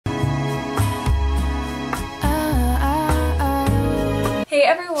Hey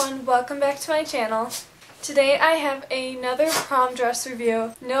everyone, welcome back to my channel. Today I have another prom dress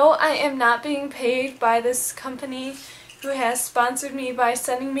review. No, I am not being paid by this company who has sponsored me by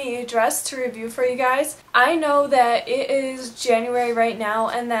sending me a dress to review for you guys. I know that it is January right now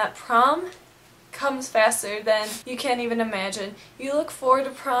and that prom comes faster than you can't even imagine. You look forward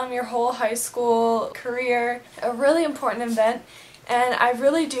to prom your whole high school career, a really important event. And I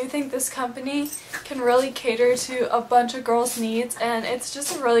really do think this company can really cater to a bunch of girls' needs, and it's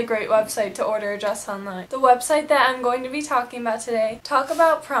just a really great website to order a dress online. The website that I'm going to be talking about today,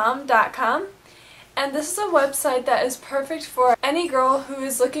 talkaboutprom.com, and this is a website that is perfect for any girl who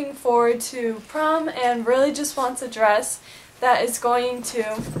is looking forward to prom and really just wants a dress that is going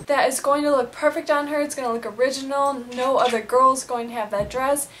to look perfect on her. It's going to look original. No other girl is going to have that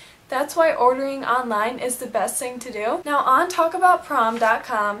dress. That's why ordering online is the best thing to do. Now on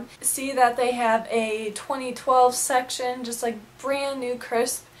talkaboutprom.com, see that they have a 2012 section, just like brand new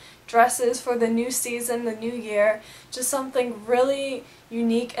crisp dresses for the new season, the new year, just something really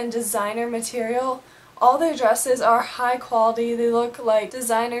unique and designer material. All their dresses are high quality, they look like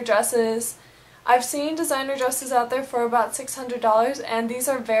designer dresses. I've seen designer dresses out there for about $600 and these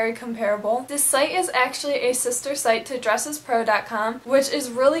are very comparable. This site is actually a sister site to dressespro.com, which is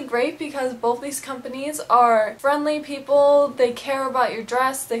really great because both these companies are friendly people. They care about your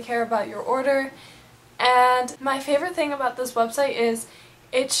dress, they care about your order, and my favorite thing about this website is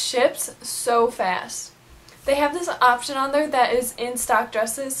it ships so fast. They have this option on there that is in stock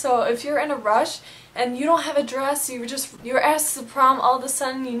dresses, so if you're in a rush and you don't have a dress, you're asked to prom, all of a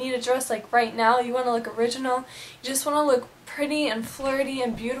sudden you need a dress like right now, you want to look original, you just want to look pretty and flirty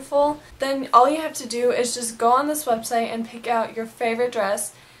and beautiful, then all you have to do is just go on this website and pick out your favorite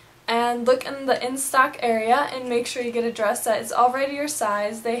dress and look in the in-stock area and make sure you get a dress that is already your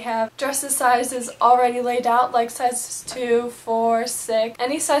size. They have dresses sizes already laid out, like sizes 2, 4, 6,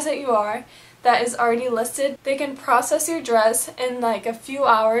 any size that you are, that is already listed. They can process your dress in like a few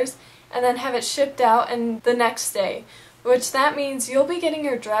hours and then have it shipped out in the next day, which that means you'll be getting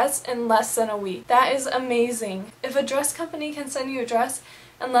your dress in less than a week. That is amazing. If a dress company can send you a dress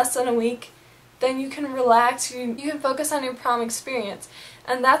in less than a week, then you can relax, you can focus on your prom experience.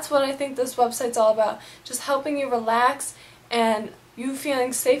 And that's what I think this website's all about, just helping you relax and you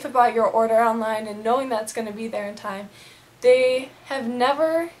feeling safe about your order online and knowing that's going to be there in time. They have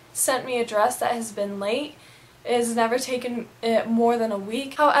never sent me a dress that has been late. It has never taken it more than a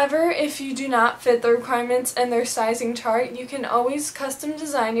week. However, if you do not fit the requirements in their sizing chart, you can always custom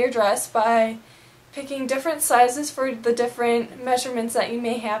design your dress by picking different sizes for the different measurements that you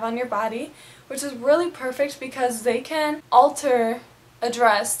may have on your body, which is really perfect because they can alter a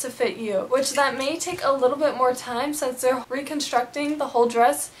dress to fit you, which that may take a little bit more time since they're reconstructing the whole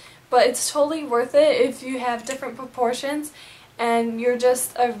dress, but it's totally worth it if you have different proportions and you're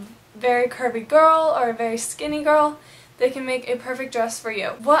just a very curvy girl or a very skinny girl. They can make a perfect dress for you.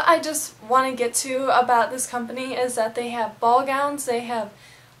 What I just want to get to about this company is that they have ball gowns, they have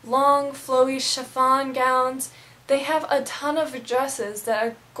long flowy chiffon gowns, they have a ton of dresses that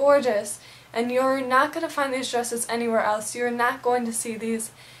are gorgeous, and you're not going to find these dresses anywhere else. You're not going to see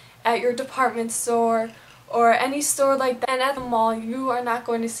these at your department store or any store like that. And at the mall, you are not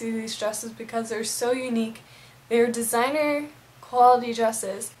going to see these dresses because they're so unique. They're designer quality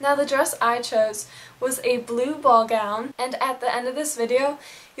dresses. Now the dress I chose was a blue ball gown, and at the end of this video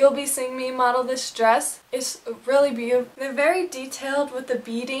you'll be seeing me model this dress. It's really beautiful. They're very detailed with the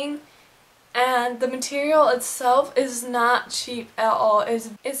beading, and the material itself is not cheap at all.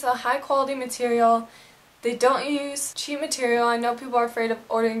 It's a high quality material. They don't use cheap material. I know people are afraid of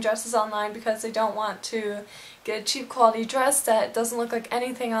ordering dresses online because they don't want to get a cheap quality dress that doesn't look like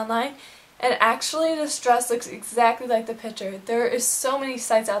anything online. And actually this dress looks exactly like the picture. There is so many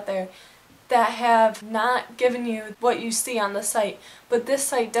sites out there that have not given you what you see on the site, but this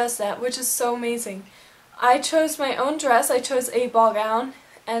site does that, which is so amazing. I chose my own dress. I chose a ball gown,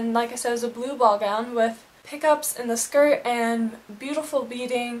 and like I said, it was a blue ball gown with pickups in the skirt and beautiful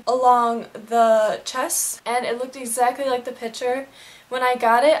beading along the chest, and it looked exactly like the picture. When I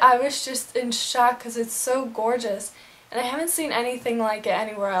got it, I was just in shock because it's so gorgeous. And I haven't seen anything like it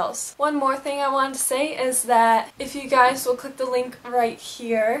anywhere else. One more thing I wanted to say is that if you guys will click the link right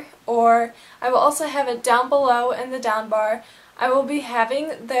here, or I will also have it down below in the down bar, I will be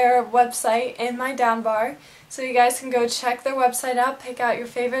having their website in my down bar, so you guys can go check their website out, pick out your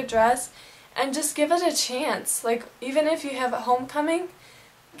favorite dress, and just give it a chance. Like, even if you have a homecoming,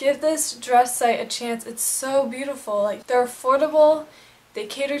 give this dress site a chance. It's so beautiful. Like, they're affordable, they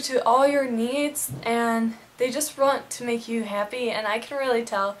cater to all your needs, and they just want to make you happy, and I can really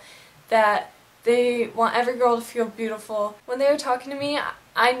tell that They want every girl to feel beautiful. When they were talking to me,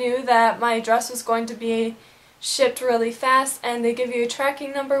 I knew that my dress was going to be shipped really fast, and they give you a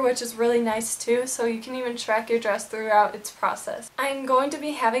tracking number, which is really nice too, so you can even track your dress throughout its process. I'm going to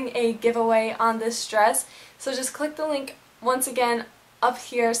be having a giveaway on this dress, so just click the link once again up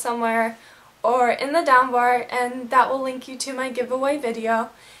here somewhere or in the down bar, and that will link you to my giveaway video.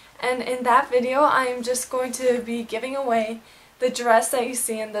 And in that video, I'm just going to be giving away the dress that you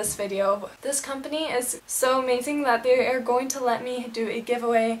see in this video. This company is so amazing that they are going to let me do a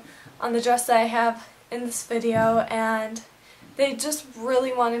giveaway on the dress that I have in this video, and they just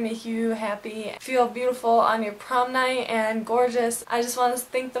really want to make you happy, feel beautiful on your prom night, and gorgeous. I just want to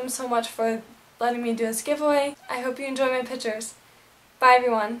thank them so much for letting me do this giveaway. I hope you enjoy my pictures. Bye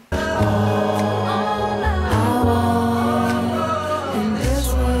everyone.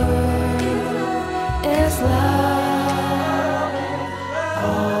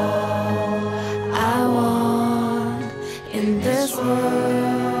 In this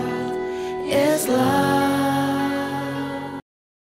world is love.